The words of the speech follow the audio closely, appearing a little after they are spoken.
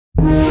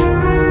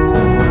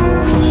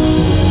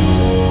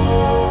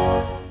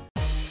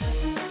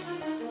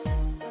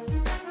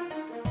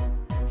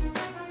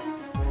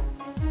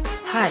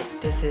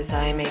this is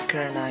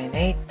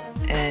iMaker98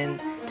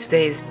 and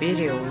today's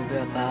video will be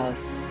about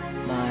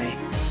my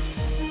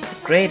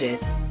graded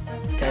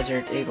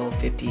Desert Eagle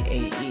 50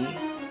 AE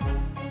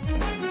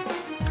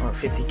or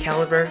 50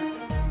 caliber,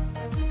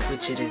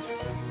 which it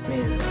is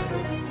made out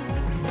of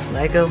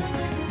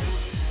Legos.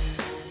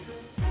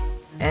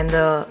 And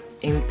the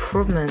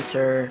improvements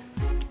are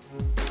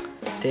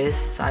this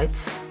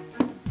sights,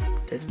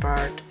 this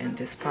part and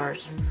this part,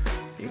 so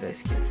you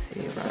guys can see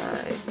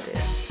right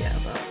there, yeah,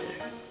 about there.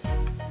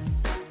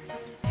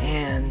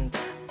 And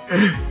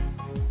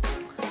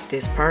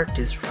this part,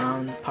 this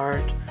round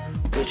part,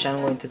 which I'm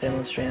going to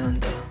demonstrate on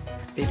the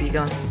BB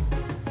gun.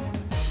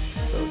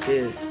 So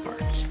this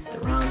part, the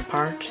round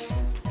part,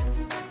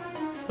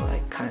 so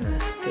I kinda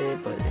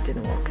did, but it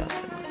didn't work out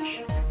that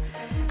much.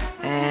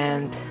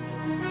 And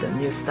the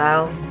new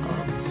style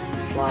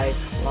of slide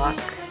lock.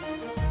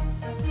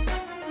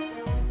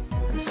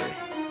 I'm sorry,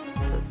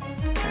 the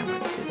camera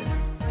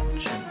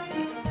didn't zoom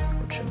in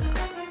or zoom out.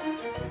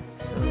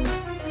 So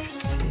you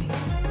see,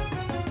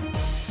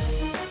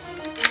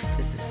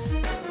 this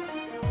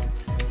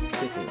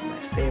is my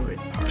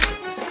favorite part of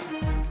this gun.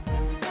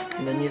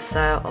 And the new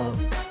style of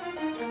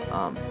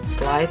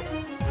slide.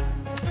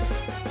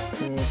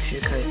 And if you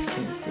guys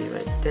can see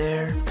right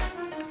there,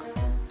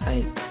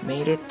 I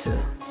made it to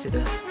see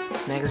the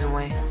magazine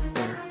way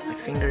where my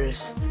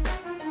fingers,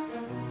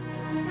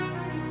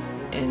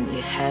 and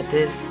it had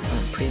this on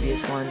the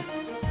previous one,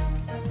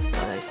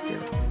 but I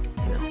still,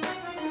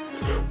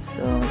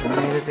 so the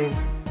magazine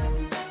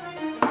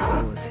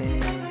goes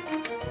in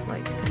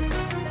like this.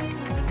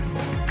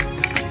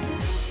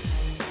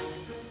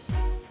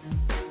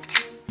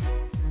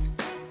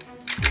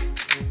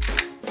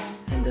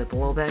 And the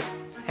blowback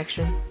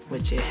action,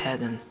 which it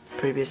had on the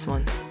previous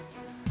one,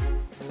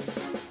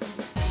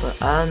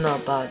 but I don't know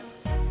about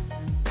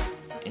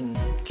in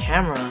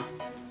camera,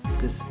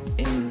 because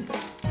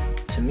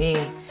to me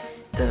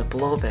the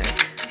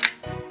blowback,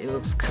 it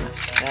looks kind of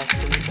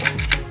faster.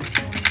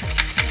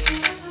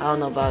 I don't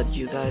know about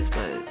you guys,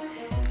 but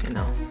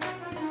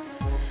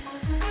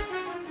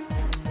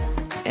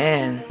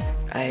and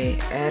I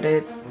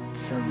added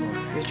some more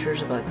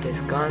features about this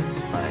gun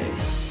by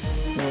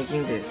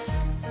making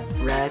this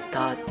red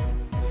dot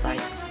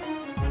sights,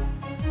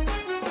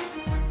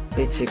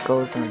 which it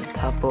goes on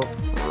top of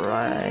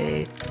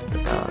right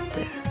about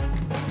there.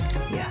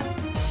 Yeah,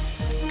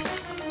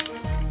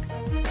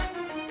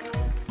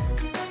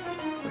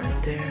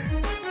 right there.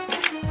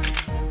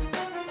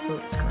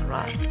 Oh, it's gonna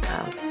rot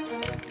out.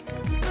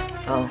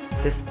 Oh,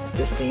 this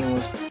thing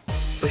was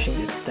pushing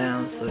this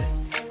down, so it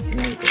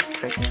made the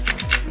cracking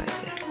sound right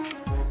there.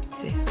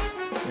 See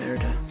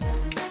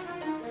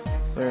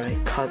where I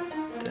cut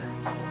the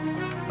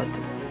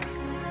buttons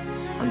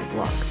on the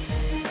block.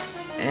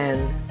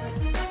 And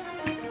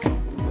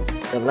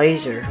the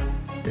laser,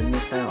 the new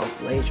style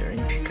of laser, and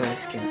if you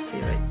guys can see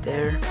right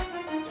there,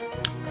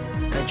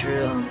 I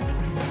drew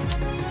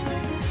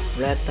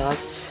red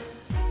dots,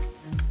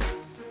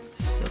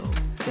 so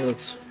it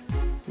looks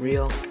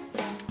real.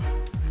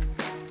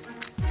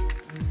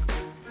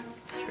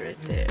 It's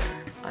right there.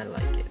 I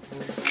like it.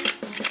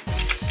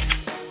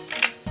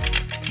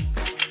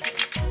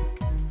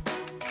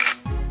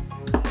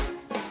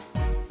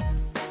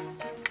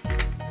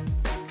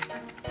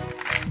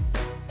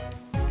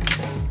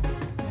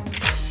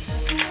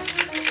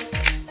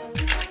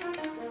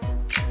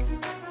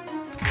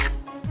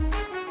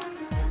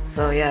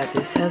 So yeah,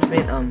 this has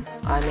been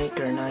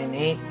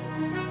iMaker98.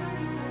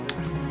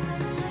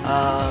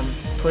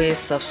 Please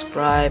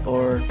subscribe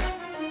or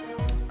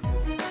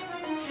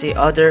see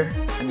the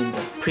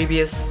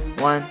previous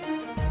one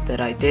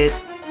that I did.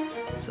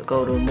 So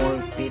go to more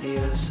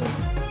videos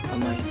on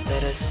my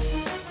status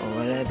or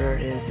whatever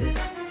it is,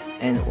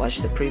 and watch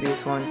the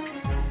previous one.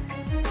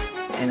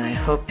 And I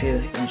hope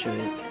you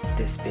enjoyed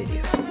this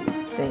video.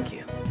 Thank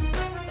you.